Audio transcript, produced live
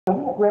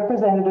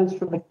representatives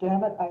from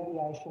McDermott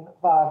Aviation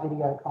via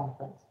video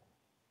conference.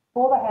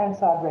 For the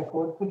Hansard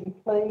record, could you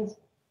please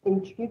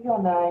each give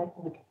your name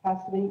and the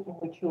capacity in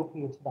which you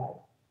appear today?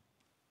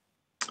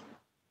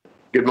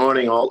 Good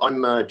morning all.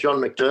 I'm John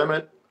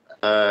McDermott.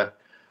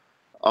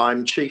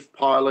 I'm Chief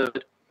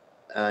Pilot,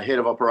 Head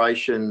of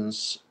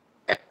Operations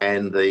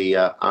and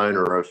the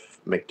owner of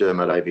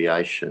McDermott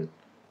Aviation,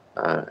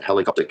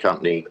 helicopter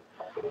company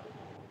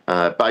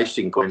based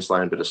in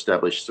Queensland but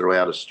established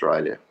throughout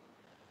Australia.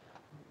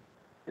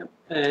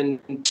 And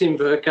Tim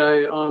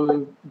Burko,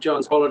 I'm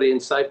John's Quality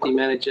and Safety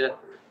Manager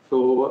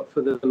for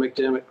the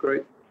McDermott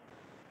Group.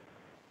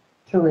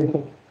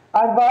 Terrific.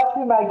 I invite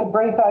you to make a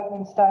brief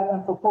opening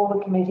statement before the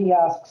committee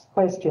asks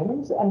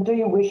questions. And do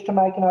you wish to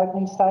make an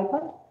opening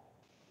statement?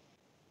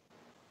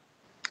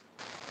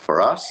 For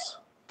us,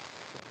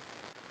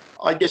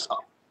 I guess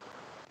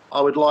I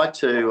would like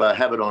to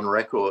have it on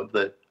record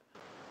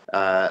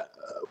that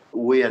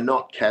we are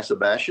not CASA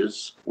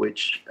bashers,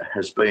 which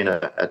has been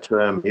a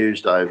term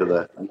used over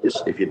the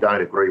years if you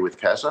don't agree with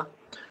CASA.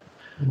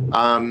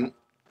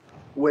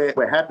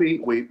 We're happy.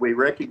 We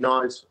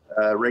recognise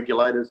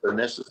regulators are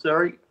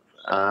necessary.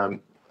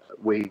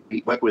 We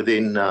work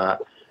within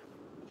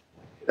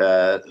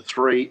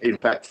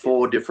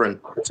four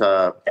different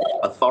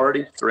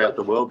authorities throughout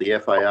the world: the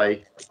FAA,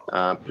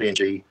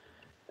 PNG,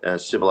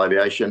 Civil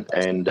Aviation,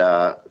 and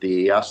the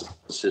EASA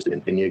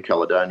system in New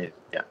Caledonia.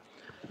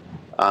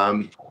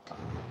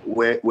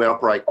 We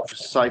operate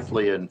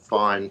safely and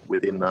fine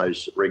within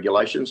those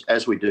regulations,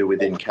 as we do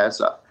within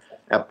CASA.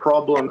 Our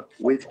problem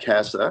with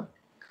CASA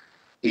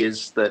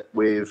is that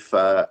we've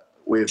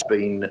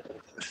been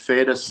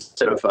fed a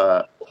set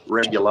of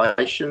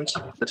regulations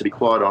that, to be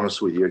quite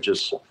honest with you, are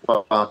just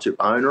far too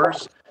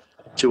onerous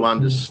to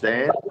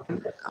understand,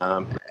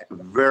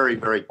 very,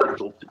 very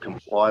difficult to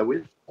comply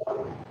with.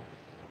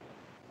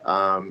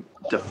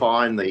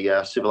 Define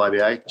the Civil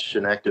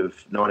Aviation Act of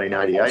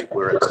 1988,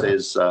 where it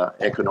says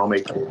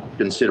economic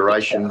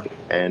consideration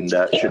and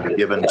should be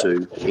given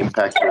to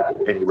impact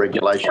of any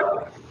regulation.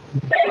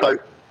 So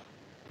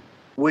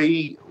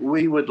we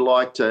would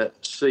like to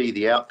see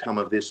the outcome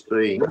of this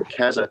being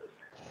CASA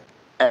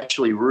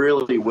actually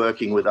really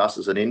working with us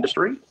as an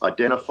industry,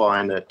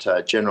 identifying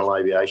that general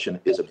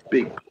aviation is a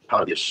big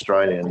part of the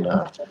Australian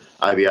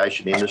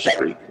aviation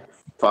industry,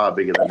 far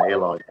bigger than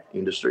airline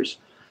industries.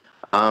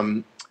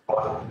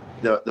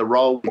 The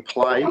role we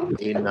play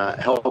in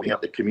helping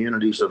out the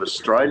communities of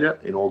Australia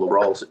in all the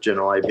roles that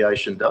general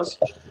aviation does,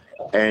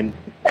 and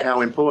how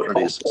important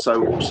it is.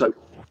 So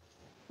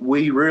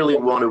we really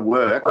want to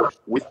work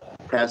with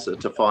CASA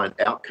to find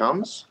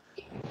outcomes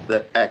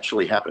that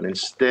actually happen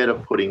instead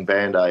of putting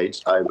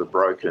band-aids over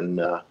broken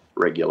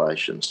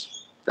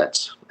regulations.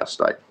 That's our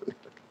statement.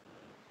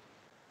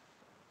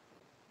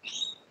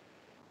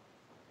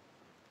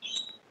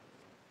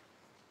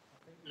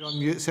 You're on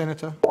mute,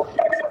 Senator.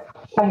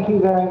 Thank you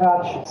very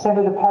much.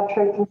 Senator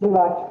Patrick, would you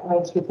like to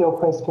commence with your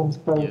questions,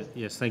 please?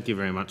 Yes, thank you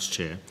very much,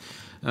 Chair.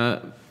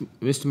 Mr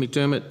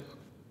McDermott,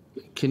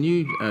 can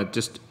you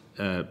just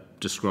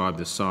describe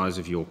the size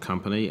of your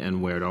company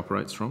and where it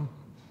operates from?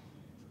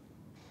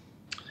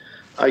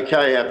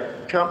 Okay,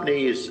 our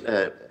company is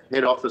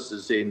head office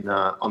is in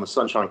on the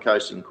Sunshine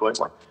Coast in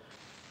Queensland.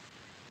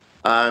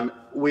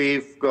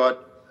 We've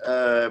got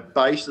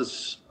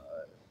bases,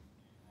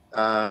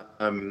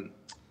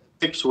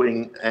 fixed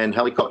wing and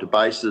helicopter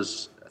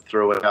bases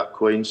throughout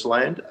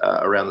Queensland,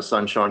 around the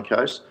Sunshine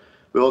Coast.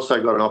 We've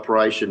also got an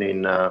operation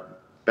in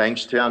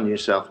Bankstown, New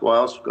South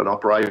Wales. We've got an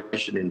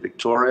operation in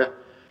Victoria.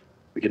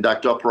 We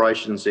conduct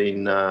operations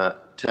in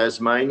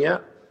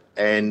Tasmania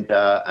and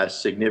a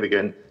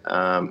significant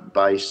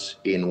base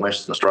in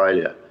Western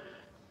Australia.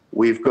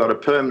 We've got a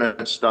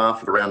permanent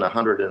staff of around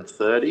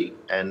 130,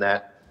 and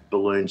that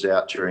balloons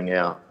out during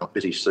our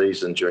busy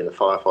season, during the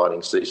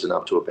firefighting season,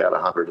 up to about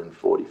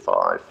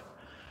 145.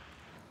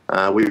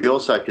 We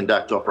also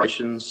conduct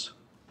operations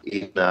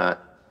in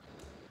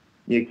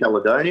New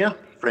Caledonia,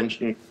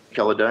 French New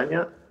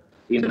Caledonia,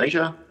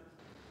 Indonesia.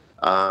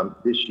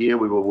 This year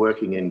we were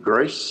working in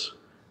Greece,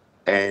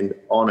 and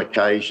on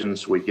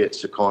occasions we get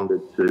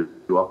seconded to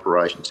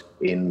operations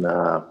in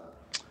the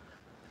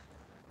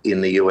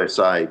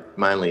USA,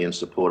 mainly in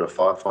support of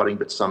firefighting,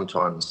 but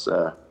sometimes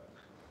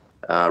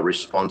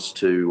response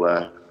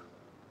to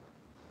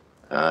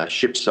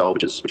ship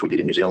salvages, which we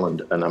did in New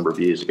Zealand a number of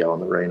years ago on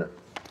the arena.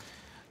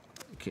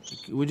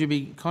 Would you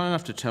be kind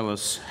enough to tell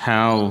us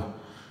how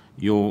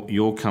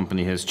your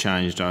company has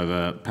changed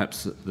over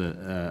perhaps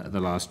the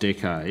last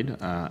decade?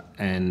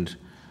 And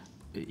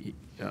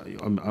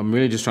I'm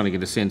really just trying to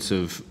get a sense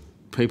of,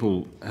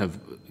 people have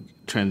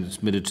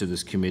transmitted to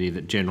this committee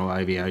that general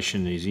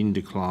aviation is in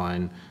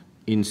decline,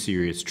 in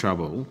serious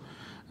trouble.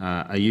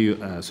 Are you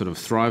a sort of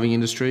thriving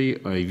industry?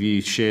 Have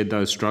you shared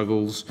those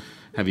struggles?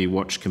 Have you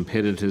watched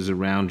competitors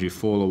around you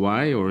fall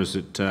away, or is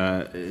it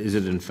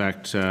in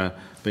fact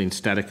been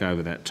static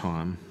over that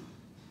time?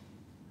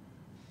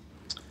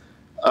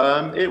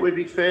 It would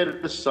be fair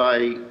to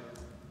say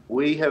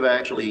we have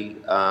actually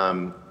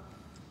done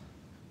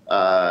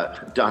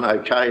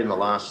okay in the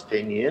last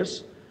 10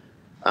 years.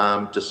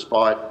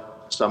 despite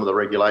some of the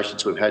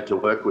regulations we've had to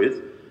work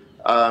with.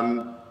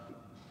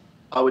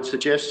 I would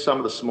suggest some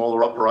of the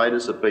smaller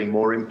operators have been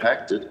more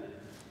impacted.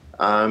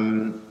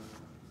 The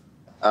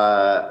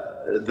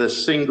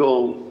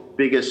single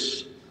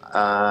biggest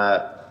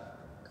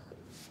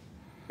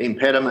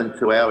impediment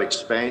to our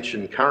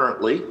expansion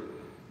currently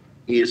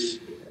is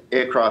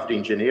aircraft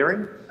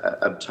engineering,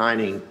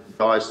 obtaining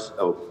guys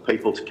or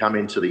people to come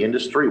into the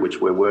industry,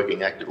 which we're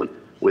working actively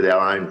with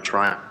our own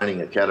training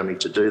academy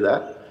to do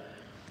that.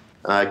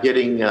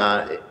 Getting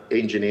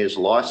engineers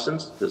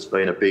licensed has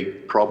been a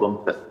big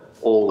problem for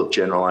all of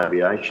general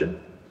aviation.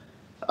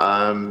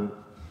 And,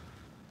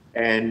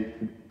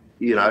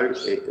 you know,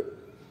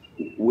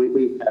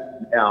 we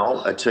have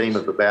now a team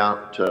of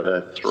about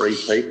 3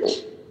 people,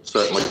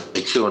 certainly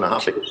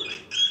 2.5 people,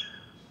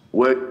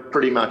 work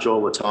pretty much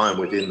all the time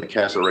within the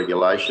CASA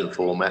regulation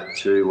format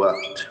to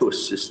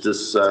assist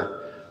us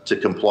to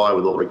comply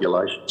with all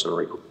regulations and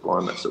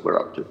requirements that we're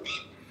up to.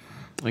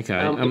 Okay.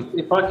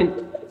 If I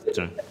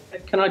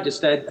can I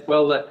just add,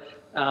 well, that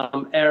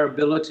our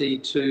ability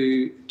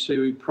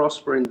to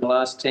prosper in the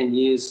last 10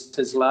 years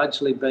has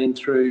largely been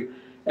through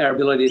our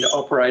ability to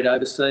operate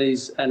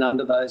overseas and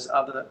under those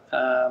other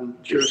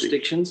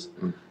jurisdictions.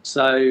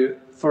 So,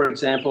 for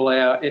example,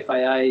 our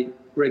FAA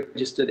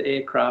registered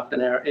aircraft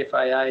and our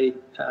FAA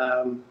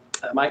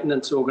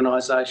maintenance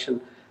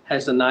organisation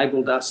has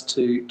enabled us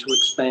to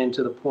expand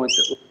to the point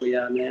that we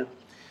are now.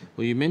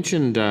 Well, you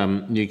mentioned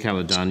New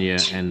Caledonia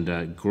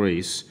and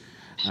Greece.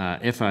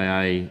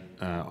 FAA,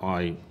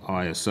 I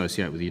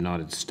associate with the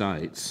United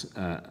States.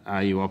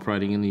 Are you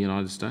operating in the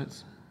United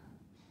States?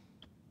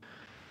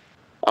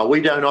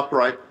 We don't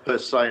operate per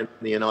se in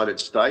the United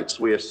States.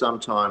 We are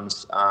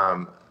sometimes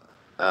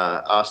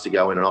asked to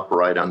go in and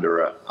operate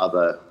under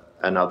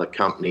another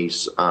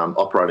company's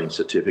operating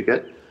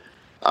certificate.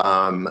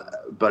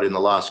 But in the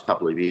last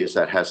couple of years,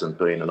 that hasn't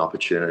been an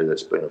opportunity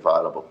that's been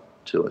available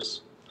to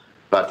us.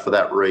 But for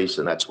that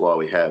reason, that's why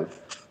we have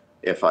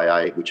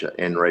FAA, which are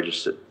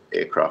N-registered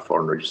aircraft,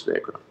 foreign registered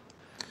aircraft.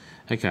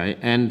 Okay,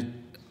 and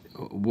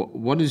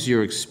what is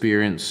your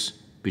experience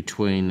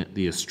between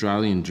the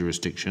Australian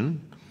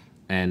jurisdiction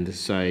and,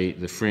 say,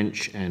 the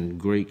French and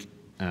Greek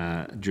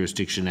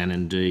jurisdiction, and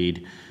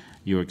indeed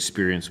your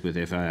experience with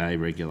FAA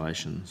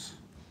regulations?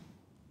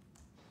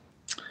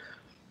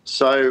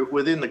 So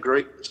within the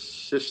Greek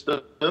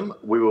system,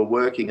 we were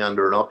working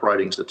under an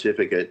operating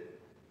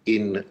certificate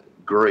in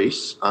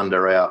Greece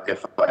under our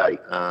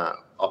FAA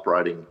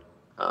operating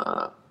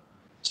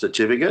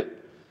certificate.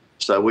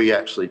 So we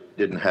actually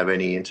didn't have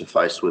any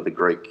interface with the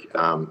Greek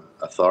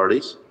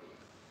authorities.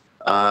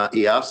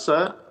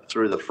 EASA,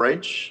 through the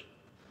French,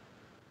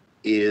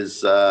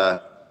 is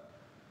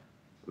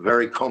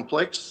very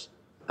complex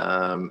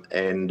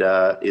and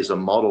is a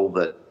model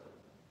that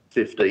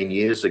 15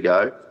 years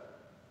ago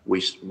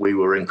we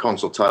were in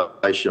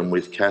consultation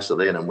with CASA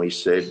then, and we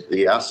said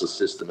the EASA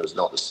system is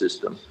not the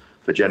system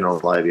for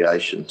general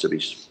aviation to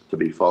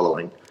be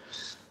following.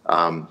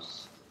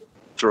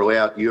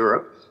 Throughout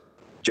Europe,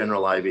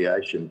 general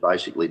aviation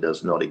basically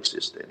does not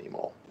exist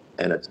anymore,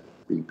 and it's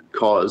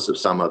because of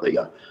some of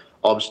the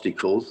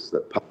obstacles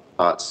that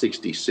Part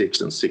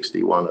 66 and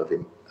 61 of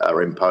him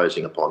are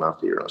imposing upon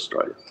us here in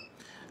Australia.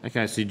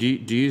 Okay, so do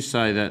you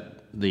say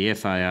that the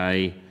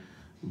FAA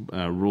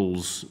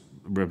rules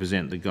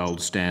represent the gold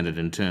standard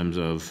in terms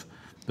of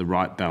the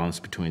right balance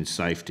between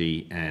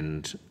safety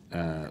and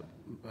the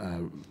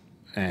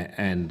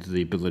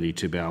ability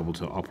to be able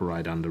to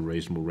operate under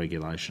reasonable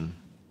regulation?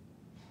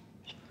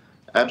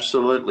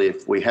 Absolutely.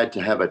 If we had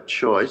to have a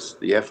choice,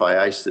 the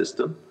FAA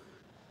system,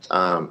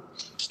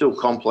 still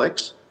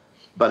complex,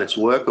 but it's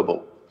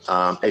workable.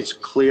 It's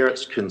clear,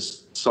 it's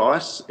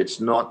concise, it's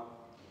not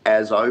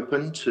as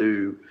open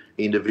to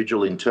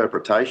individual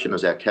interpretation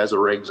as our CASA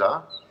regs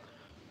are.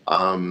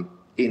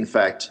 In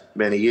fact,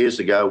 many years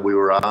ago, we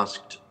were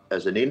asked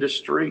as an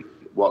industry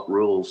what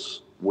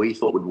rules we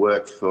thought would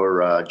work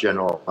for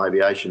general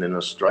aviation in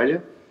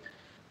Australia.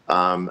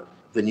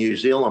 The New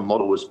Zealand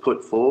model was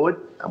put forward,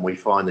 and we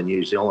find the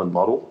New Zealand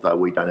model, though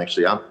we don't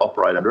actually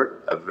operate under it,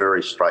 a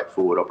very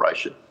straightforward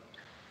operation.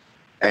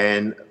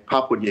 And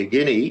Papua New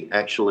Guinea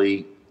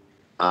actually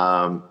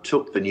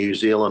took the New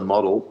Zealand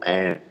model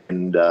and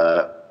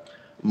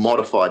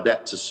modified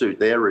that to suit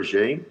their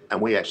regime, and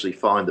we actually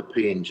find the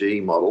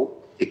PNG model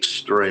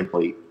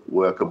extremely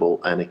workable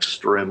and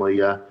extremely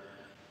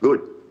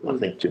good, I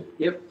think, too.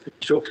 Yep, for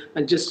sure.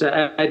 And just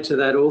to add to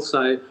that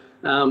also,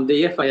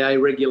 the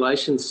FAA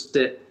regulation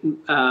set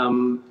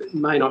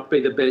may not be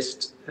the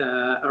best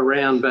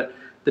around, but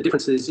the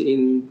difference is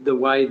in the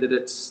way that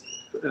it's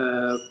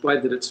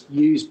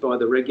used by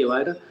the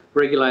regulator. The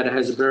regulator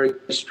has a very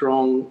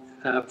strong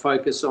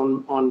focus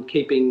on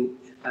keeping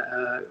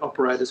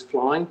operators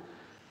flying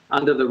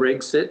under the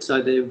reg set,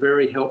 so they're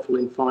very helpful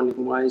in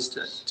finding ways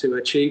to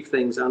achieve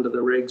things under the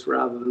regs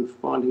rather than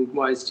finding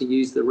ways to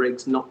use the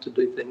regs not to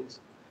do things.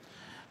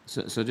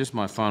 So just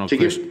my final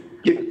question.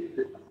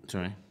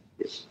 Sorry.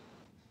 Yes.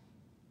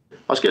 I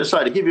was going to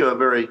say, to give you a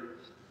very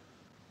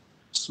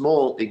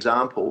small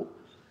example,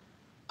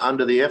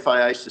 under the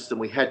FAA system,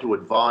 we had to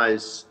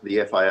advise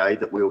the FAA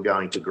that we were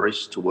going to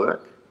Greece to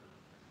work.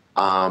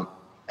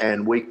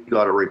 And we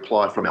got a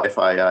reply from our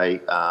FAA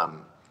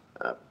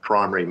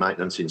primary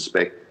maintenance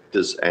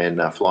inspectors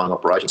and flying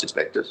operations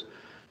inspectors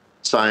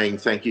saying,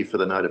 thank you for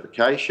the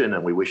notification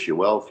and we wish you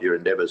well for your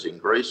endeavours in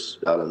Greece,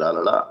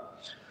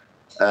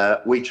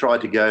 we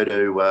tried to go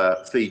to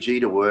Fiji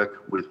to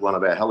work with one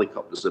of our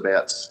helicopters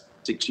about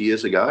 6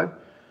 years ago.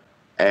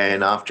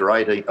 And after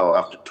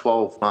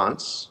 12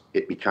 months,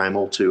 it became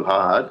all too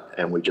hard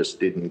and we just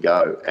didn't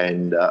go.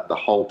 And the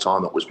whole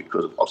time it was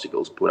because of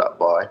obstacles put up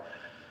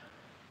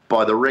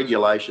by the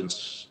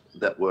regulations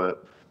that were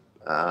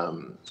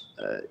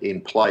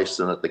in place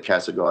and that the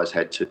CASA guys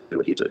had to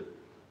adhere to.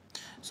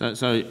 So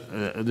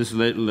this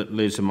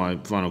leads to my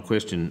final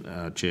question,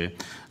 Chair.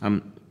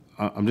 I'm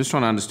just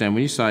trying to understand,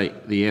 when you say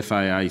the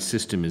FAA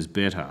system is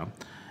better,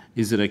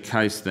 is it a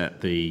case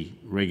that the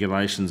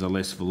regulations are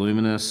less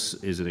voluminous?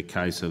 Is it a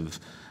case of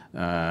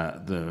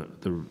the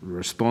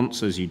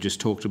response, as you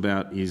just talked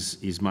about,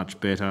 is much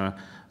better?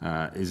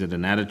 Is it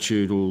an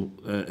attitudinal?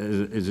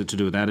 Is it to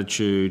do with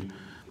attitude?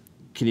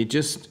 Can you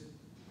just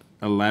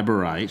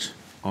elaborate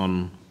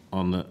on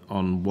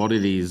what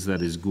it is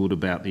that is good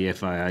about the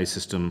FAA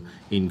system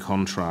in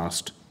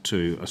contrast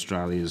to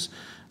Australia's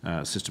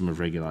system of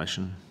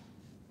regulation?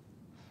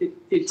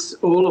 It's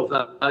all of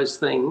those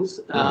things,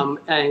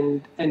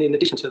 and in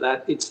addition to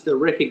that, it's the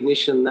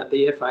recognition that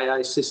the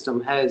FAA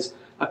system has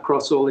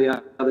across all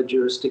the other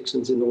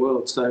jurisdictions in the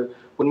world. So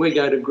when we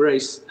go to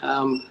Greece,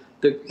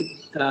 the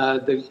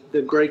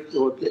Greek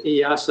or the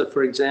EASA,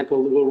 for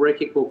example,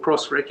 will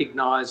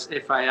cross-recognise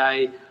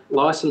FAA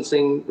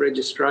licensing,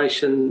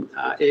 registration,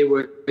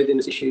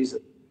 airworthiness issues,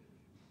 and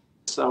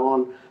so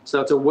on. So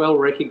it's a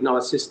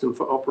well-recognised system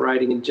for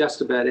operating in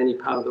just about any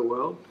part of the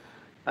world.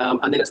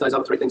 And then it's those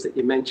other three things that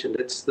you mentioned.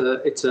 It's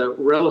a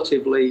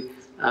relatively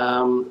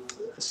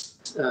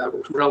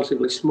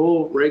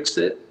small reg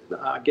set,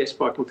 I guess,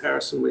 by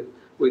comparison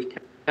with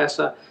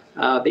CASA.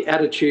 The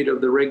attitude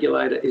of the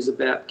regulator is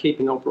about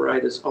keeping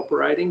operators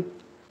operating,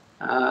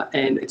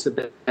 and it's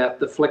about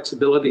the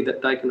flexibility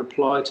that they can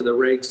apply to the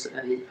regs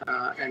and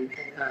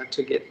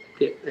to get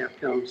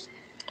outcomes.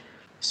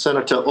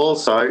 Senator,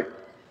 also,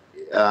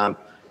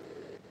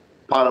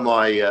 part of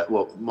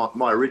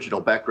my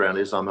original background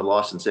is I'm a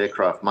licensed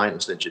aircraft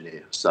maintenance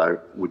engineer, so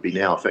would be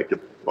now affected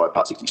by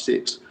Part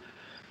 66.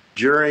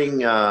 During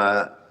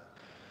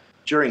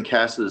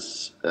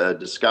CASA's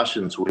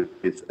discussions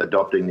with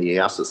adopting the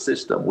EASA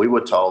system, we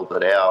were told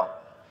that our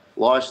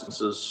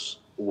licences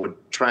would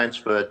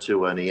transfer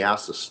to an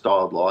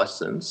EASA-styled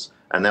licence,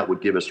 and that would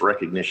give us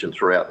recognition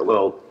throughout the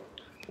world.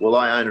 Well,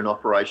 I own an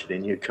operation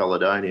in New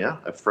Caledonia,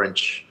 a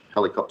French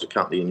helicopter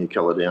company in New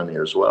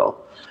Caledonia as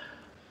well.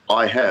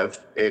 I have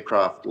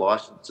aircraft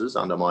licences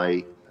under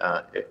my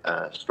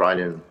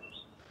Australian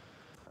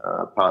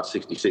Part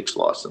 66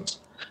 licence.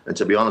 And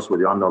to be honest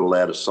with you, I'm not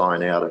allowed to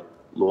sign out a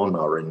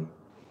lawnmower in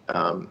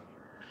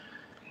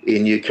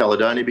New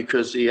Caledonia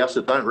because the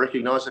EASA don't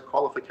recognise the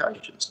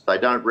qualifications. They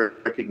don't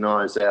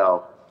recognise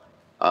our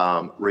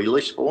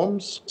release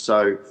forms.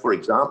 So, for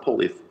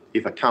example,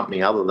 if a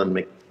company other than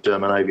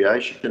McDermott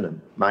Aviation and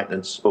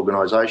Maintenance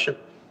Organisation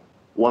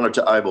wanted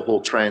to overhaul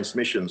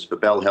transmissions for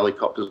Bell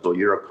helicopters or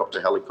Eurocopter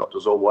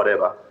helicopters or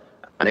whatever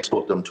and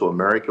export them to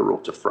America or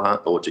to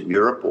France or to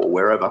Europe or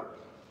wherever,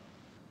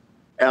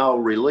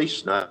 our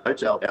release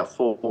notes, our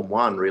Form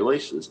 1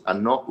 releases are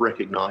not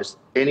recognised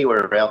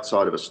anywhere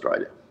outside of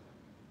Australia.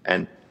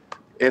 And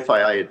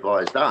FAA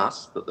advised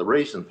us that the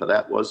reason for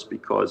that was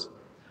because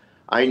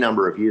a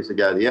number of years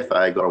ago, the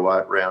FAA got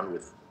around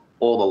with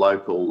all the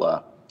local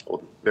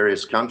or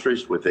various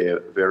countries with their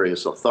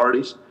various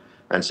authorities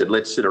and said,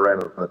 let's sit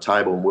around on the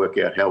table and work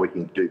out how we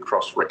can do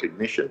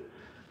cross-recognition.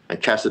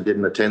 And CASA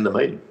didn't attend the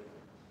meeting.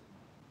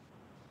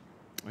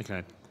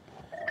 Okay.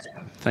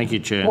 Thank you,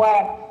 Chair.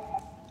 Wow.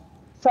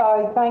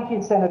 So thank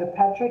you, Senator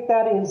Patrick.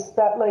 That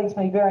leads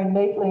me very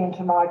neatly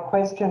into my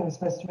questions,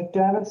 Mr.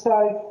 McDermott.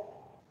 So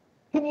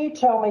can you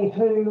tell me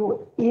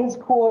who is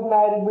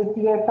coordinated with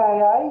the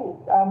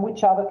FAA?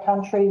 Which other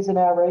countries in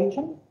our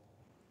region?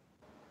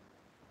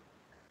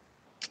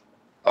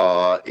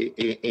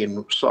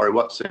 Sorry,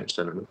 what sense,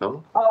 Senator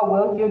McDonald? Oh,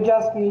 well, you're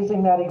just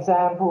using that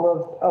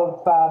example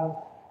of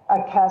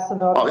a CASA.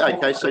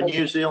 Okay. So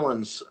New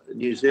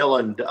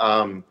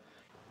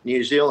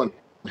Zealand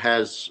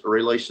has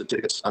release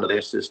certificates under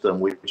their system,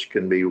 which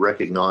can be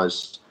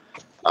recognised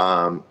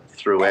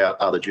throughout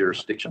other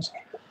jurisdictions.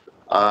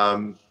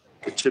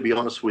 To be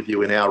honest with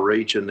you, in our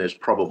region, there's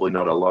probably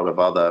not a lot of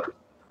other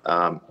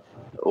countries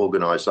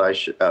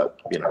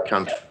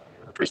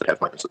that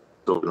have maintenance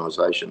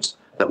organisations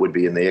that would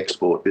be in the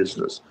export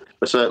business.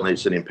 But certainly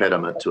it's an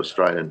impediment to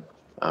Australian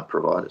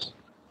providers.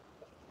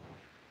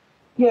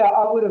 Yeah,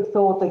 I would have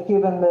thought that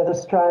given that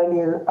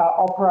Australia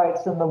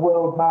operates in the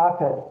world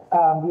market,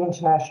 the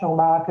international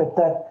market,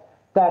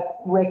 that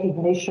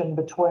recognition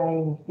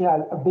between,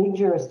 a big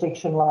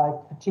jurisdiction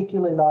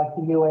particularly like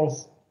the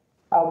US,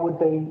 would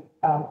be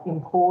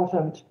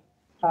important.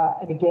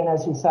 And again,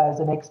 as you say, as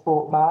an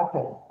export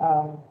market.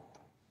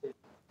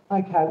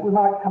 Okay, we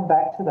might come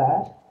back to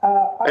that.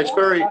 It's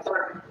very,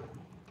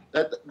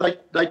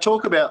 they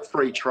talk about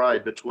free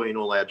trade between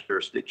all our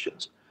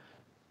jurisdictions.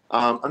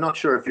 I'm not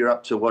sure if you're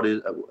up to what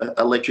is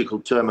electrical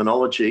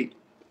terminology,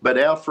 but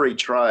our free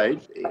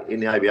trade in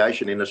the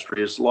aviation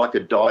industry is like a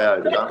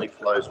diode. It only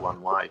flows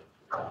one way.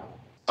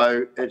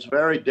 So it's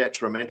very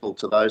detrimental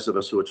to those of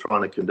us who are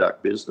trying to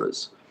conduct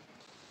business.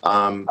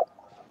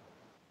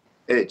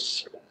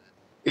 It's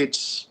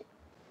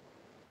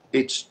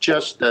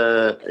just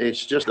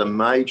a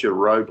major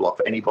roadblock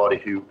for anybody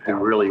who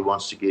really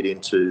wants to get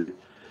into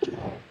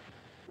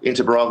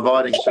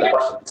providing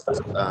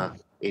services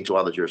into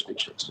other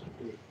jurisdictions.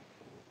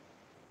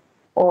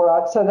 All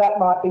right, so that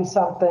might be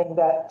something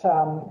that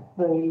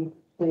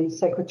the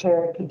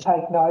Secretariat could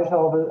take note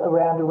of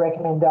around a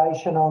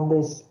recommendation on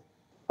this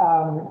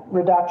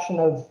reduction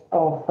of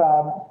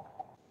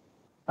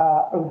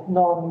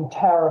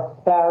non-tariff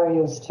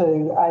barriers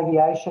to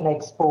aviation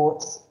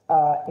exports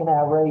in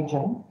our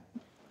region.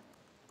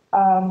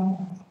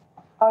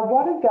 I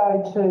want to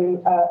go to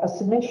a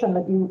submission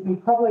that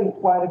you probably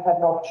won't have had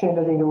an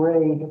opportunity to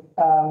read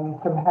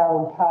from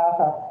Harold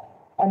Carter,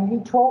 and he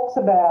talks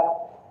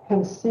about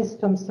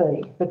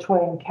consistency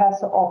between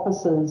CASA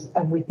officers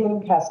and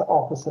within CASA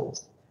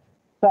officers,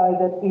 so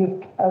that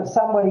if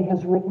somebody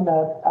has written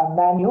a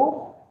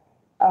manual,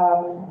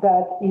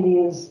 that it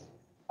is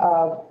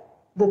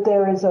that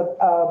there is a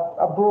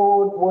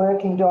broad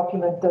working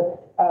document that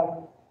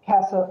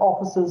CASA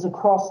officers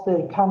across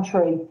the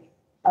country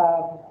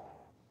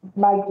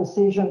make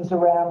decisions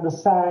around the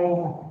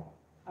same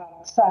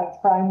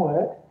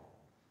framework.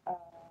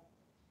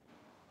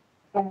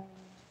 And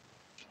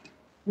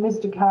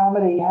Mr.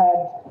 Carmody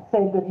had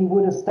said that he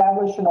would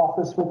establish an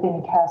office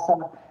within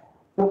CASA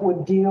that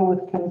would deal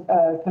with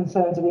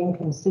concerns of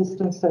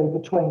inconsistency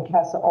between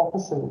CASA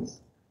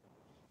officers.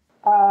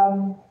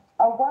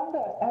 I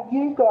wonder, have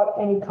you got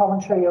any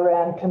commentary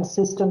around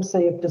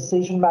consistency of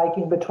decision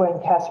making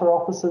between CASA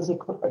officers, in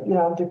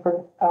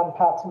different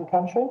parts of the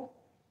country,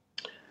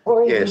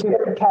 or even Yes.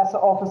 different CASA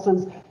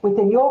officers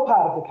within your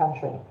part of the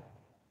country?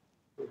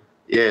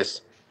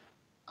 Yes.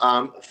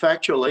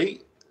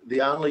 Factually,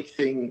 the only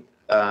thing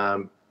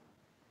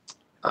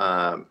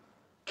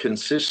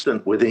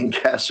consistent within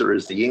CASA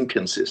is the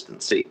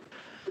inconsistency.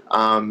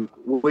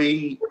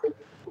 We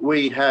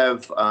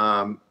have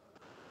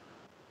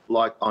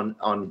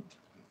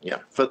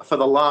for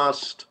the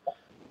last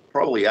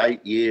probably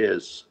 8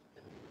 years,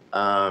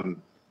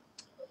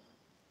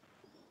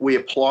 we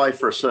apply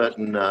for a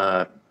certain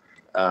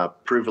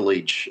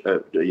privilege,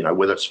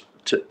 whether it's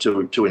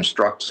to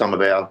instruct some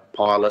of our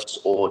pilots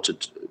or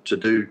to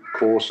do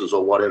courses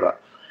or whatever.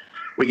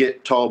 We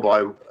get told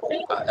by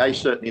a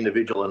certain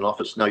individual in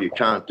office, no, you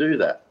can't do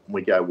that. And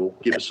we go, well,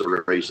 give us a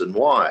reason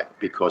why,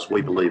 because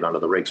we believe under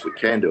the regs we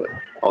can do it.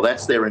 Oh,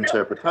 that's their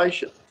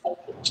interpretation.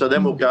 So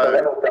then we'll go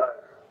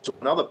to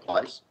another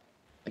place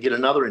and get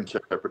another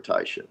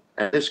interpretation.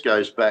 And this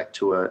goes back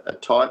to a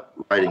type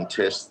rating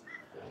test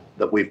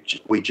that we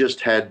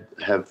just have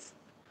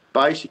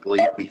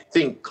basically, we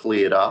think,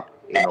 cleared up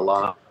in the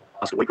last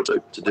week or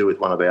two to do with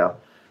one of our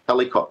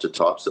helicopter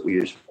types that we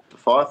use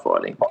for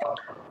firefighting.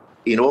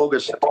 In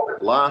August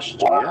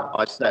last year,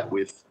 I sat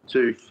with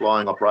 2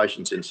 flying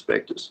operations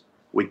inspectors.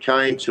 We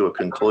came to a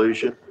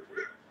conclusion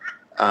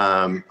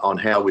on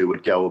how we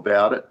would go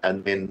about it,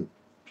 and then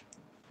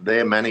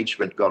their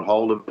management got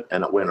hold of it,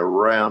 and it went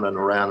around and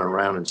around and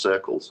around in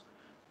circles.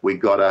 We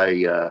got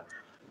an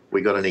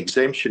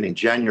exemption in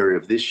January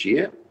of this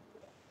year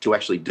to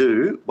actually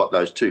do what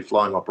those 2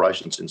 flying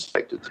operations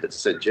inspectors had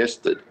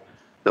suggested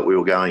that we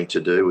were going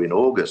to do in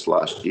August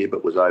last year,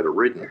 but was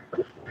overridden.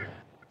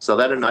 So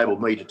that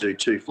enabled me to do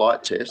 2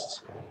 flight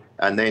tests.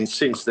 And then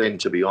since then,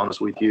 to be honest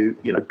with you,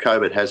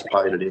 COVID has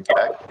played an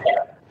impact,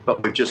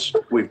 but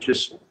we've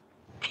just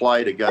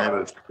played a game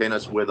of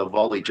tennis where the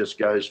volley just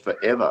goes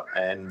forever.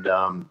 And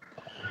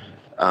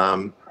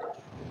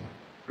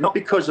not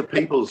because of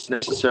people's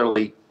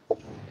necessarily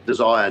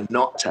desire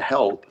not to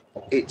help,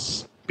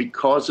 it's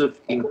because of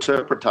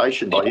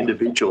interpretation by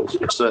individuals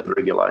of certain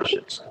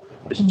regulations.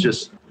 It's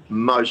just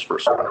most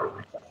frustrating.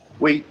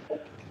 We've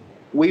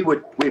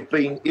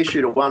been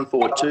issued a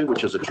 142,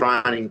 which is a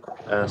training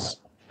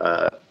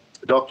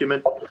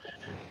document,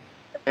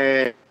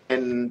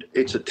 and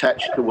it's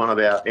attached to one of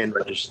our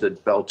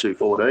N-registered Bell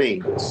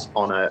 214s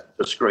on a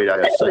discrete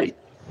AOC.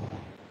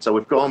 So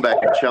we've gone back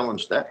and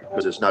challenged that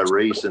because there's no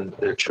reason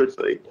that it should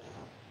be.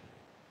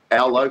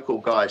 Our local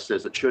guy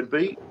says it should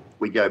be.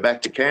 We go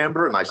back to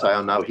Canberra and they say,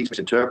 oh no, he's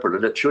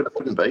misinterpreted it,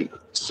 shouldn't be.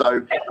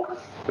 So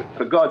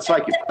for God's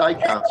sake, if they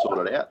can't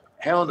sort it out,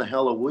 how in the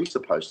hell are we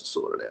supposed to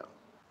sort it out?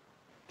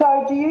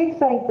 So do you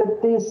think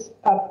that this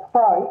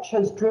approach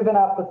has driven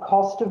up the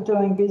cost of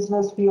doing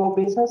business for your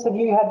business? Have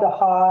you had to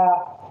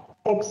hire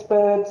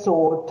experts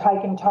or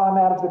taken time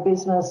out of the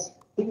business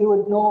that you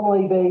would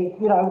normally be,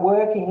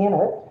 working in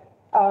it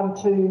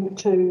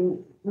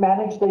to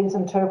manage these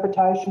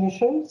interpretation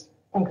issues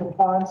and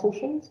compliance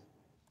issues?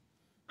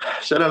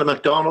 Senator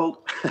McDonald,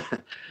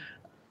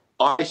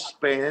 I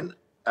spend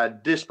a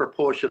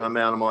disproportionate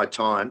amount of my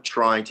time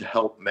trying to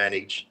help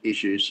manage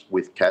issues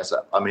with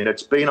CASA. I mean,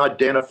 it's been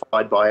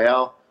identified by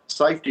our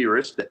safety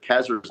risk that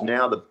CASA is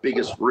now the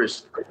biggest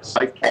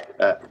safety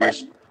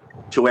risk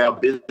to our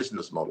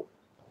business model.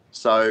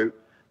 So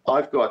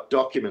I've got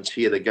documents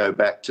here that go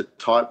back to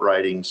type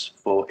ratings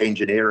for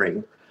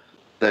engineering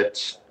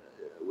that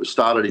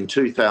started in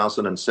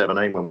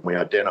 2017 when we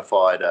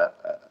identified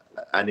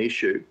an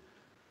issue.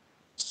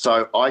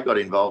 So I got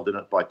involved in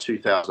it by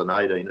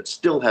 2018. It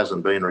still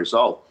hasn't been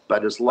resolved,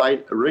 but as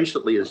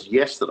recently as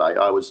yesterday,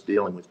 I was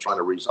dealing with trying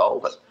to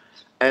resolve it.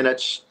 And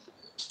it's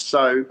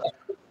so,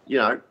 you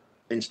know,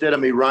 instead of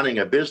me running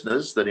a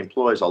business that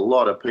employs a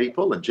lot of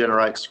people and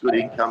generates good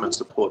income and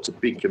supports a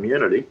big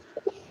community,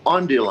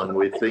 I'm dealing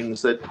with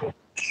things that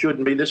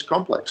shouldn't be this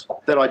complex,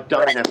 that I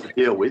don't have to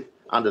deal with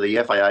under the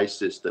FAA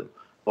system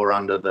or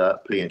under the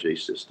PNG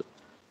system.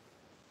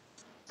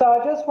 So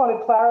I just want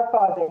to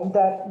clarify then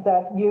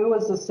that you,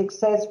 as a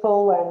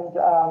successful and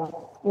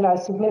you know,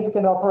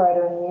 significant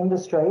operator in the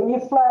industry, and you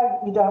flag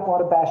you don't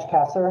want to bash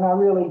CASA, and I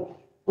really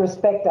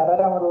respect that. I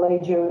don't want to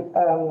lead you.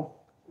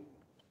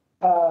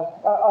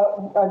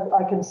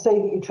 I can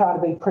see that you're trying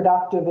to be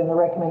productive in the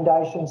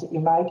recommendations that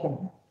you're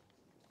making.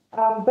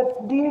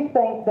 But do you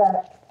think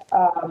that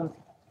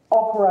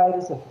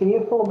operators are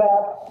fearful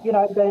about, you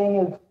know,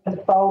 being as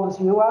bold as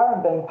you are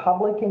and being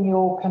public in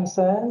your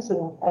concerns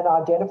and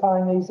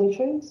identifying these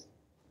issues?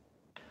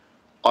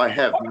 I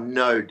have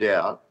no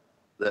doubt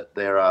that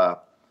there are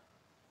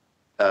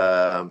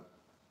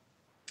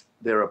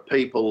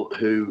people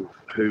who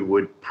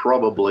would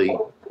probably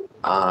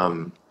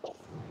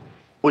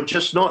would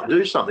just not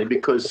do something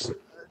because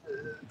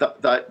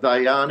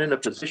they aren't in a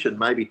position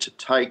maybe to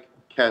take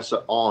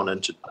CASA on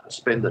and to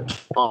spend the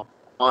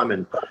time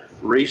and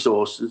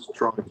resources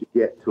trying to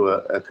get to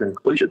a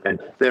conclusion. And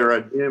there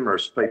are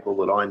numerous people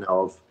that I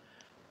know of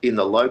in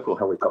the local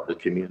helicopter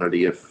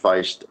community have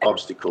faced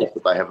obstacles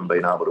that they haven't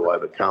been able to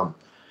overcome.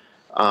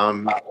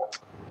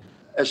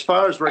 As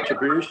far as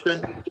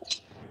retribution,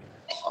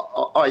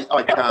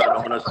 I can't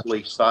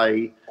honestly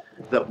say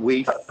that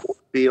we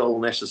feel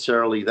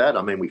necessarily that.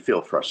 I mean, we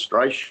feel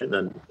frustration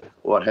and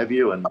what have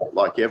you, and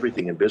like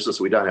everything in business,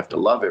 we don't have to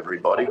love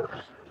everybody,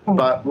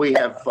 but we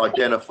have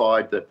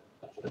identified that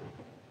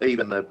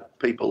even the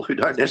people who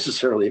don't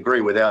necessarily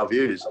agree with our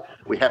views,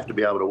 we have to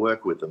be able to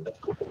work with them.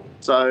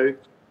 So,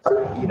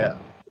 yeah,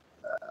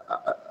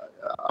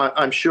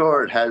 I'm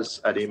sure it has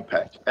an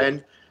impact.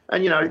 And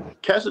you know,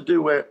 CASA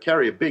do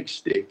carry a big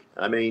stick.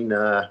 I mean,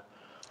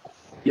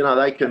 you know,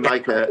 they can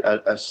make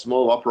a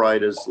small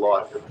operator's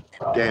life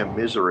damn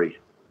misery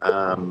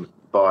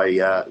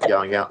by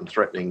going out and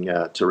threatening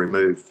to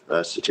remove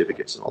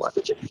certificates and all that.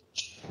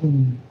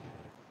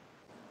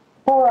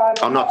 All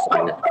right. I'm not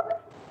saying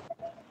that.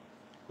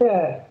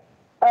 Yeah.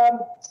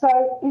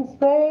 So is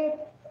there,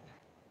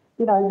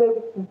 you know,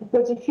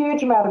 there's a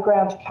huge amount of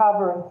ground to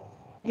cover, and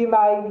you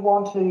may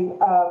want to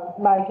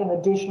make an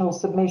additional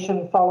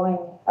submission following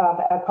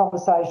our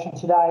conversation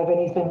today of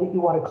anything that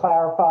you want to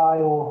clarify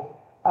or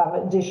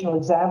additional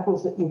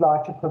examples that you'd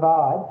like to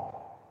provide.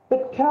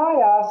 But can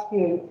I ask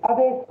you, are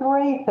there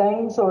three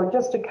things or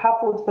just a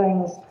couple of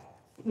things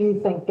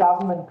you think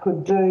government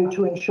could do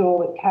to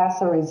ensure that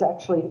CASA is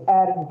actually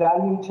adding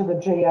value to the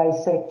GA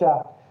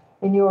sector,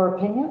 in your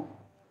opinion?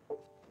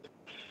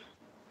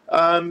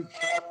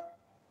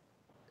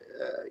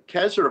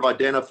 CASA have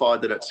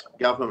identified that it's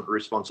government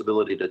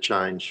responsibility to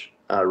change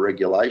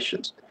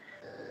regulations.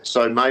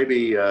 So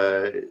maybe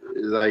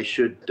they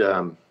should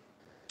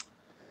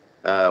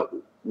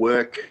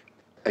work,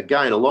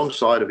 again,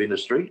 alongside of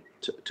industry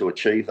to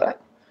achieve that.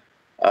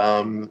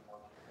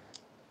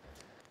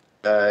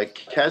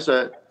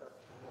 CASA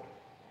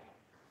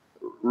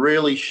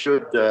really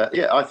should,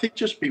 yeah, I think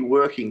just be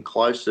working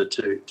closer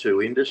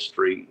to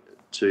industry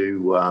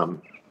to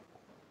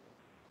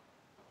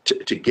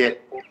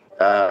get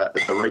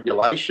the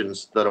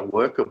regulations that are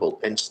workable.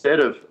 Instead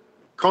of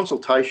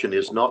consultation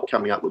is not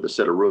coming up with a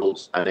set of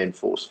rules and then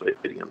force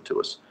feeding them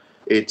to us.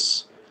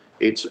 It's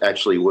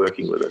actually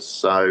working with us.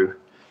 So,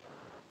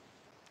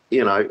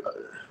 you know,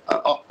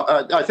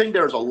 I think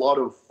there's a lot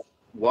of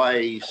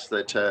ways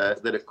that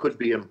it could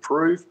be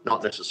improved,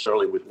 not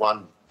necessarily with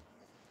one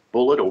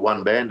bullet or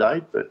one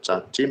band-aid, but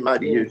Tim,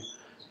 maybe you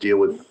deal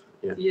with.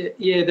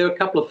 Yeah, there are a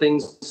couple of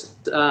things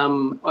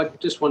I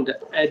just wanted to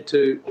add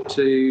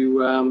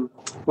to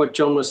what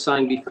John was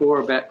saying before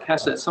about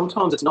CASA.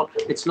 Sometimes it's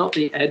not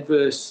the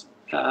adverse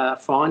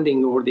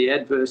finding or the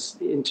adverse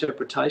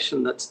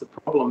interpretation that's the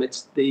problem.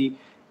 It's the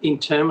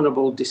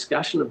interminable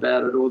discussion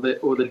about it, or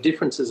the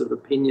differences of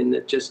opinion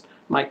that just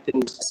make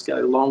things go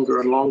longer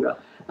and longer.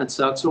 And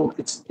so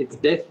it's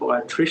death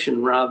by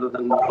attrition rather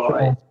than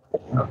by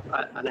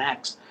an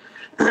axe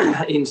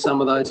in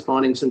some of those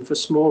findings. And for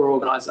smaller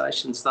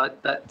organisations,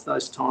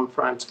 those time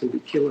frames can be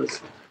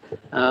killers.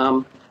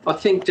 I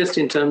think just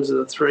in terms of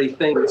the three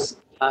things,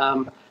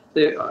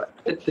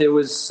 there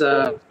was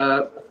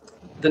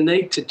the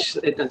need to,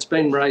 it's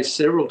been raised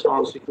several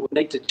times before,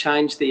 need to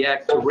change the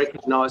Act to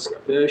recognise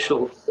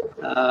commercial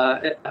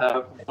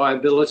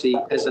viability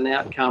as an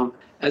outcome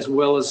as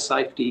well as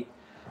safety.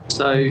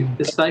 So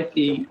the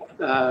safety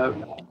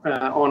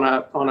on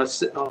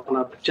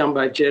a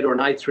jumbo jet or an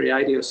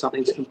A380 or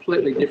something is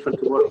completely different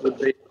to what it would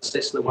be in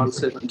Cessna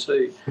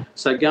 172.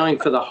 So going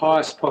for the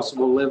highest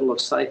possible level of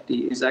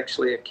safety is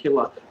actually a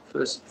killer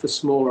for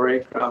smaller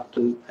aircraft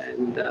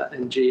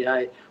and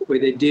GA, where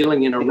they're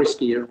dealing in a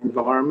riskier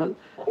environment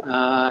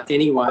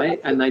anyway,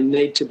 and they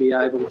need to be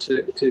able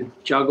to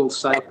juggle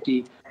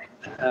safety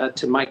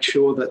to make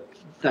sure that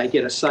they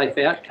get a safe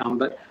outcome,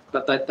 but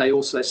that they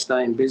also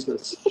stay in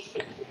business.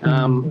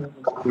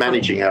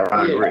 Managing our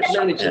own risk.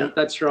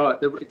 That's right.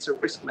 It's a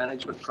risk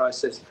management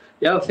process.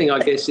 The other thing, I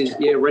guess, is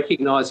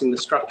recognising the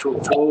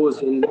structural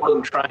flaws in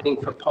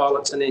training for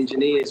pilots and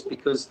engineers,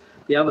 because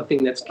the other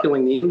thing that's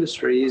killing the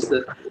industry is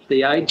that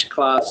the age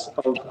class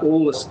of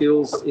all the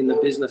skills in the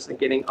business are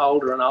getting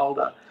older and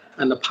older,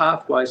 and the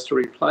pathways to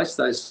replace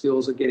those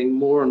skills are getting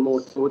more and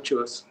more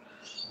tortuous.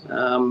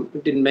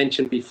 We didn't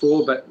mention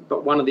before,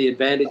 but one of the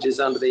advantages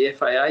under the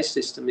FAA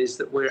system is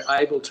that we're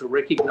able to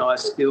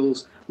recognise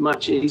skills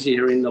much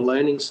easier in the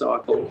learning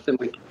cycle than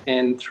we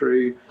can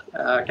through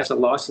CASA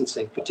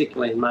licensing,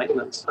 particularly in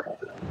maintenance.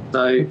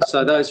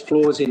 So those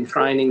flaws in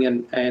training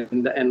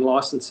and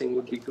licensing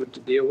would be good to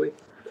deal with.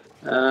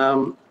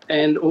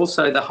 And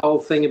also the whole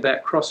thing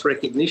about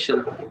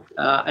cross-recognition,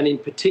 and in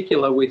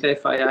particular with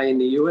FAA in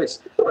the US.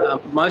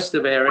 Most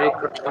of our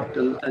aircraft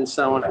and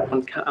so on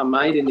are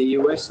made in the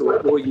US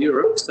or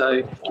Europe,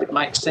 so it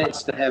makes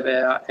sense to have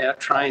our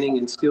training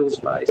and skills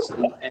base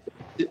and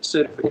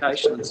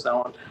certification and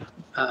so on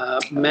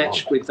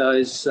matched with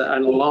those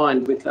and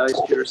aligned with those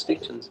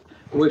jurisdictions.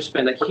 We've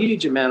spent a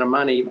huge amount of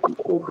money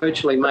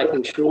virtually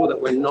making sure that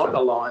we're not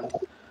aligned.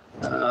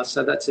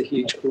 So that's a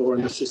huge flaw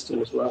in the system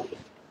as well.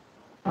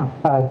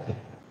 Okay,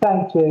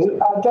 thank you.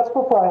 Just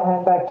before I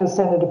hand back to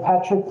Senator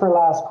Patrick for a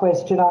last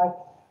question,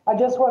 I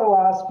just want to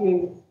ask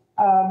you,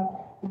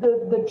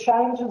 the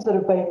changes that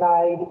have been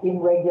made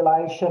in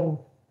regulation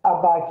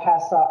by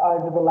CASA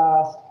over the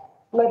last,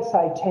 let's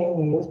say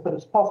 10 years, but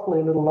it's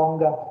possibly a little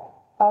longer.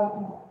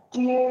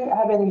 Do you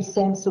have any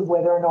sense of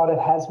whether or not it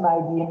has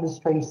made the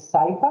industry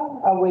safer?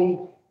 Are we,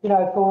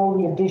 for all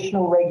the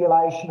additional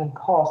regulation and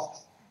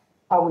costs,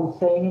 are we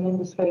seeing an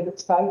industry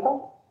that's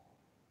safer?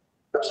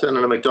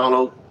 Senator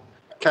McDonald,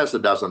 CASA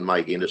doesn't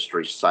make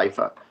industry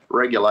safer.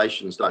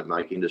 Regulations don't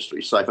make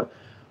industry safer.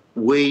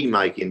 We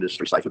make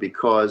industry safer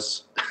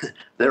because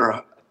there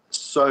are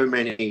so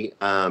many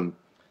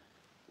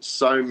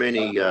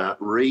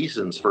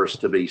reasons for us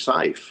to be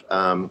safe,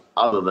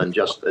 other than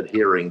just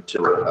adhering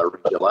to a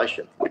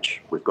regulation,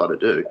 which we've got to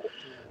do.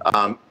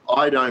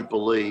 I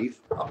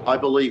believe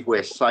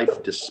we're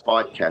safe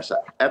despite CASA.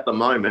 At the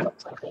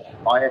moment,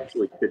 I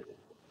actually could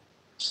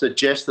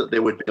suggest that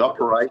there would be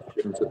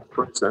operations at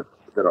present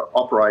that are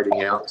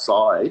operating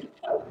outside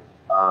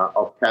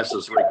of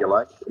CASA's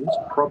regulations,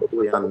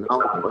 probably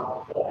unknowingly,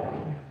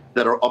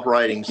 that are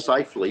operating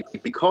safely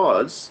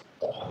because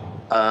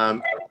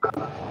the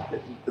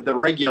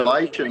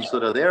regulations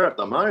that are there at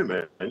the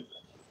moment,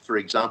 for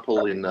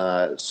example, in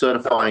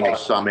certifying of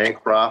some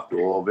aircraft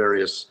or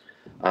various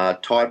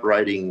type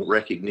rating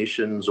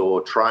recognitions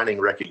or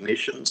training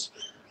recognitions,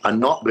 are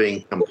not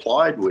being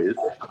complied with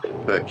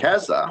per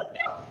CASA,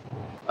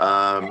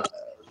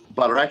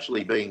 but are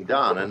actually being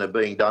done and are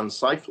being done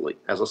safely,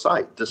 as I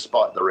say,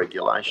 despite the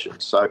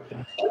regulations. So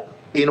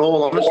in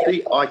all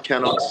honesty, I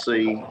cannot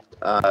see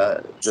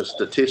the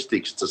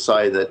statistics to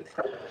say that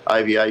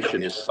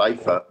aviation is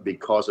safer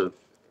because of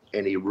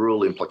any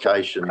rule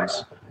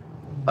implications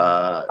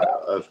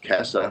of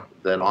CASA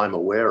that I'm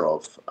aware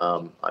of.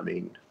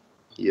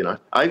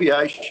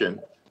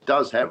 Aviation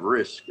does have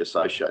risk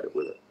associated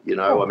with it.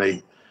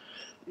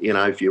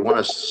 If you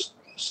want to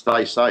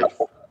stay safe,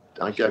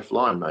 don't go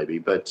flying maybe,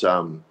 but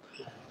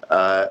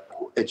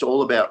it's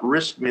all about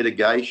risk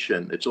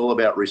mitigation. It's all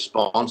about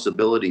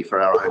responsibility for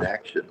our own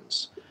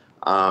actions.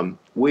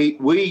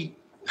 We,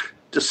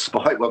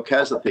 despite what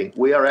CASA think,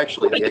 we are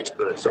actually the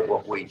experts at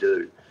what we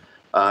do.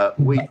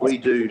 We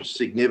do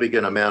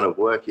significant amount of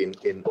work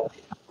in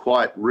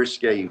quite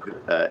risky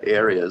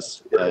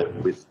areas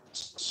with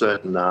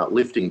certain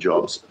lifting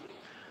jobs.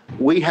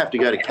 We have to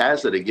go to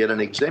CASA to get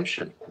an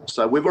exemption.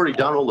 So we've already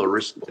done all the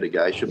risk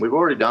mitigation. We've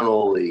already done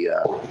all the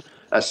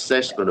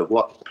assessment of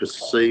what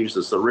perceives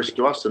as the risk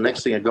to us. The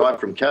next thing, a guy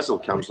from CASA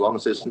comes along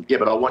and says, yeah,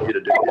 but I want you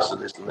to do this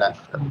and this and that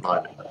at the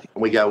moment.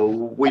 And we go,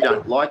 well, we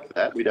don't like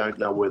that. We don't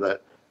know whether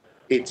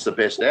it's the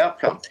best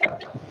outcome.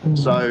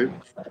 So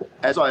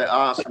as I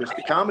asked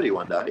Mr. Carmody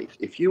one day,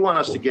 if you want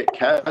us to get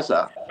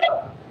CASA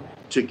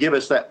to give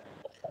us that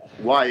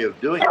way of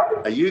doing it,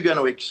 are you going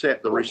to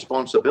accept the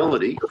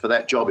responsibility for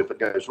that job if it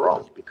goes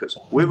wrong? Because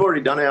we've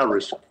already done our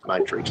risk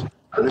matrix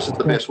and this is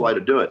the best way to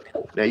do it.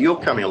 Now you're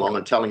coming along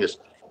and telling us,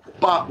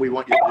 but we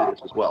want you to do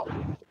this as well.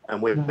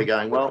 And we're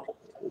going, well,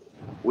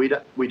 we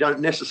don't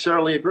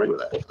necessarily agree with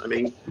that. I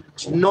mean,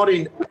 it's not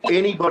in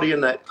anybody in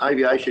that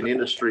aviation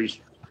industry's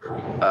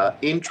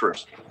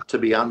interest to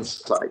be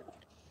unsafe,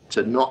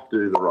 to not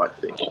do the right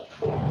thing.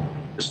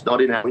 It's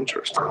not in our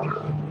interest.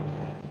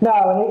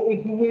 No, and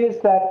if you use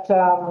that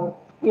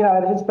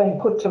it has been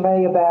put to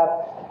me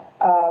about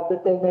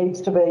that there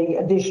needs to be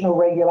additional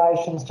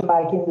regulations to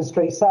make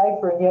industry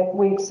safer, and yet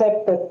we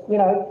accept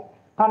that,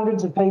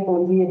 hundreds of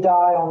people a year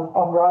die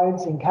on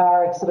roads in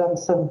car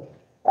accidents and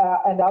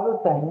other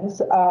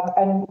things,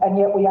 and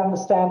yet we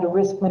understand the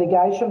risk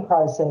mitigation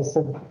process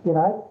of,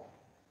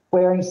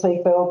 wearing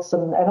seatbelts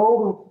and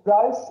all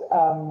those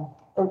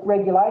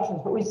regulations,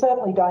 but we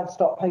certainly don't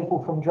stop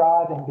people from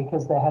driving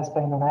because there has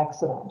been an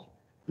accident.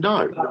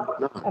 No.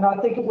 And I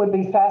think it would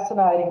be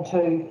fascinating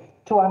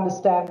to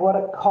understand what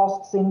it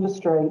costs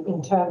industry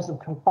in terms of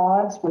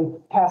compliance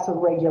with CASA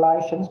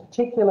regulations,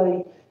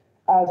 particularly,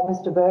 as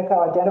Mr.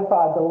 Verco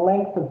identified, the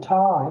length of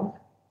time.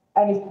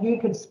 And if you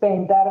could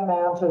spend that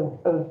amount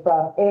of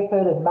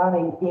effort and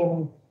money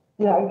in,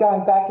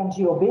 going back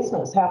into your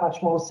business, how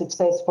much more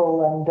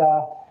successful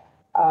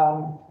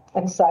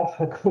and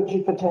safer could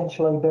you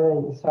potentially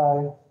be?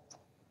 So,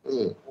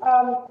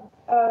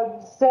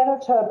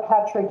 Senator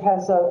Patrick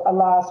has a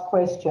last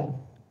question.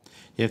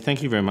 Yeah,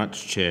 thank you very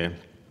much, Chair.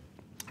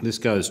 This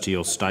goes to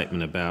your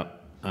statement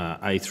about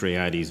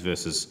A380s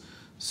versus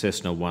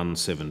Cessna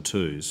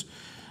 172s.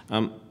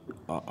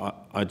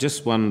 I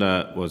just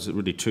wonder,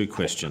 really two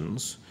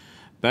questions.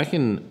 Back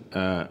on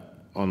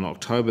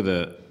October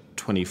the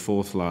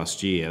 24th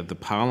last year, the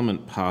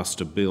Parliament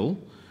passed a bill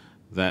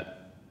that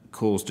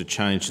caused a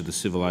change to the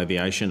Civil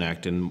Aviation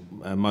Act, and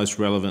most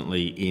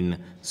relevantly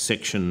in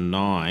Section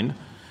 9,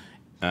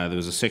 there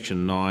was a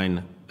Section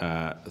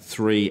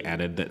 9(3)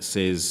 added that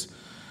says,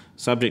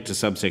 subject to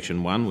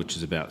subsection 1, which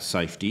is about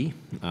safety,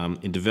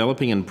 in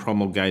developing and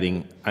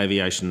promulgating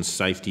aviation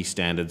safety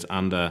standards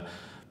under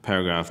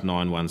paragraph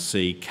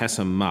 9(1)(c),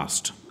 CASA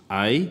must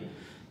A,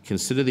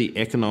 consider the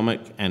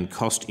economic and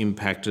cost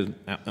impact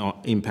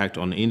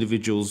on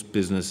individuals,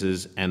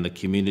 businesses and the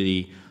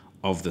community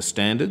of the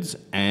standards,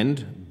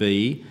 and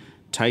B,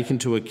 take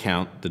into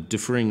account the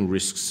differing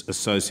risks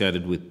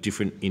associated with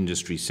different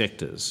industry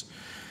sectors.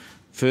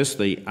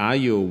 Firstly, are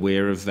you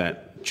aware of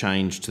that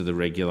change to the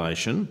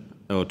regulation,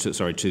 or to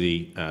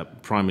the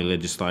primary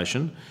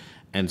legislation?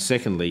 And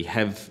secondly,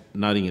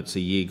 noting it's a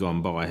year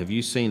gone by, have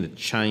you seen a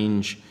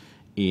change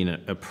in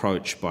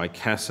approach by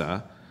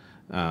CASA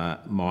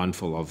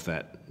mindful of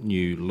that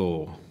new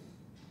law?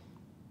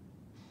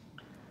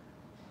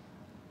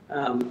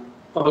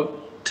 I'll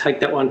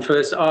take that one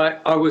first.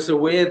 I was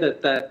aware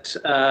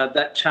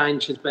that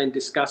change has been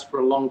discussed for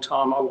a long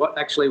time. I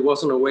actually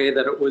wasn't aware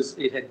that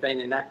it had been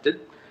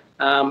enacted,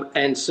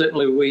 and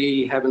certainly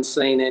we haven't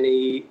seen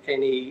any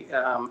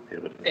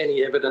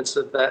evidence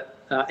of that,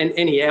 and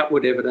any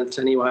outward evidence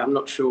anyway. I'm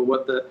not sure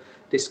what the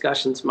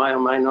discussions may or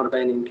may not have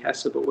been in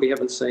CASA, but we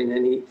haven't seen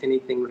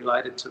anything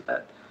related to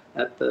that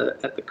at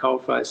the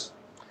coalface.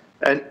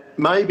 And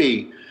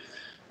maybe,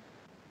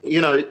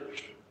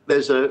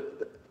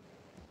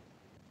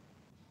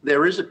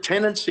 there is a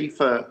tendency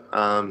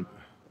for,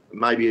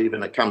 maybe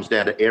even it comes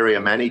down to area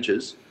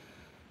managers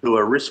who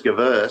are risk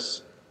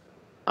averse,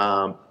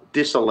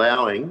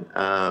 disallowing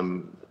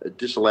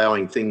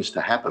things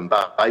to happen,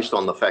 but based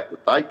on the fact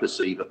that they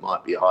perceive it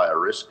might be a higher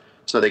risk.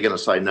 So they're going to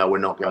say, no, we're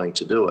not going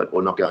to do it,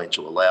 or not going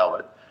to allow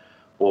it.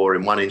 Or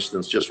in one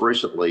instance, just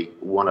recently,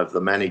 one of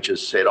the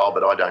managers said, oh,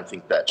 but I don't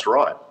think that's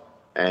right.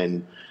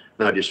 And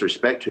no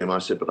disrespect to him, I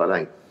said, but I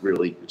don't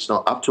really, it's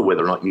not up to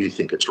whether or not you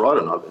think it's right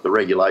or not. The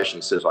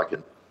regulation says I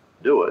can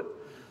do it.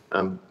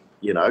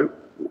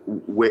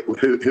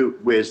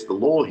 Where's the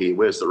law here?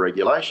 Where's the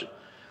regulation?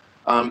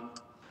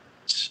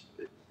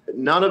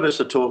 None of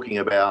us are talking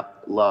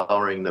about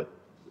lowering the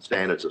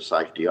standards of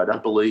safety. I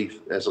don't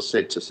believe, as I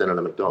said to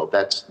Senator McDonald,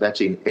 that's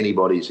in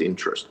anybody's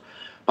interest.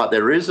 But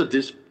there is a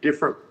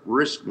different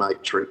risk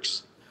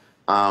matrix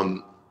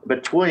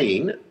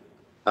between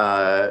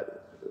 4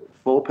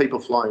 people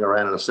flying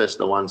around in a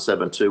Cessna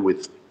 172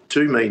 with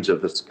 2 means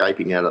of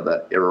escaping out of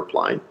the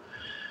aeroplane,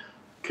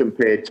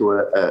 compared to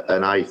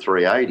an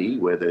A380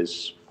 where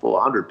there's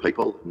 400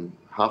 people and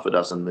half a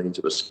dozen means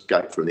of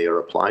escape from the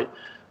aeroplane.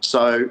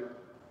 So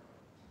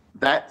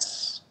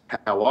that's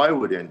how I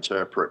would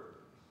interpret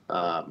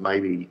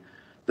maybe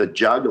the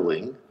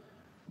juggling,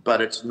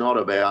 but it's not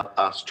about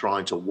us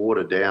trying to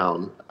water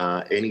down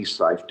any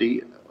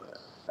safety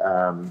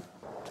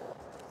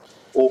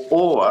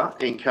or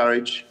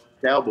encourage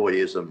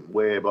cowboyism,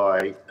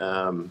 whereby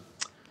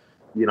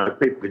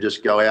people could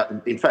just go out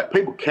and, in fact,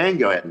 people can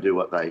go out and do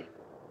what they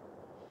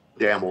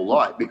damn well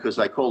like, because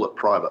they call it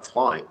private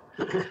flying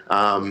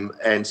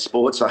and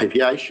sports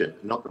aviation.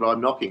 Not that I'm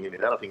knocking any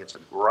of that. I think it's a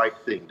great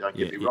thing. Don't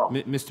get me wrong.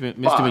 Mr.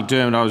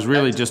 McDermott, I was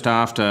really just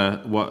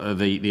after what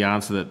the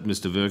answer that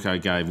Mr.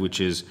 Verco gave, which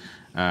is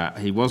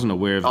he wasn't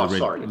aware of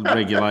the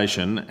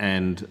regulation,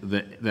 and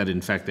that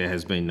in fact there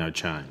has been no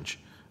change.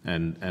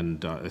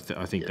 And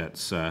I think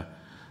that's that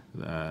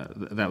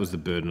was the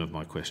burden of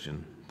my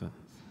question.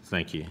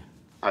 Thank you.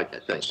 Okay,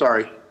 thanks.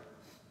 Sorry.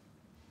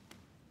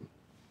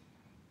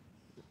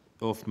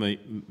 Off mute.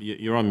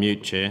 You're on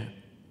mute, Chair.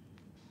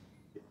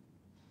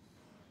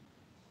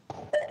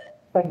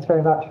 Thanks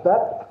very much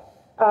for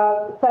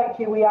that. Thank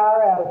you. We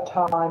are out of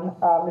time,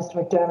 Mr.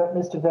 McDermott,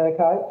 Mr.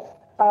 Verco.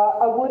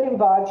 I would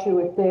invite you,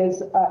 if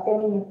there's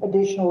any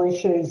additional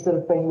issues that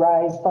have been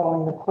raised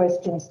following the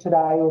questions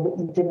today or that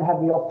you didn't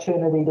have the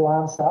opportunity to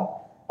answer,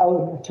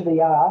 or to be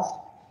asked,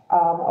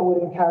 I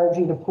would encourage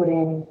you to put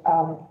in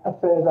a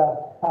further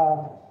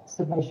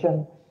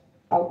submission.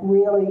 I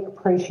really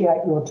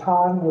appreciate your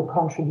time, your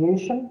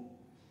contribution,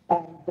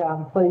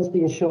 and please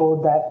be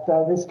assured that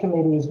this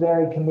committee is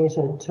very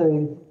committed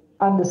to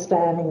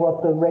understanding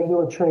what the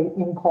regulatory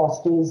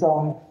impost is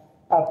on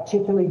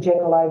particularly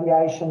general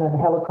aviation and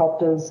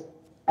helicopters,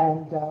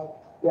 and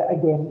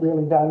again,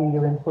 really value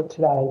your input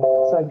today.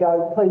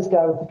 So please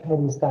go with the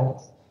committee's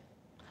thanks.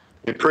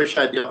 We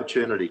appreciate the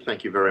opportunity.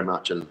 Thank you very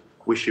much and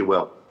wish you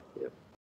well.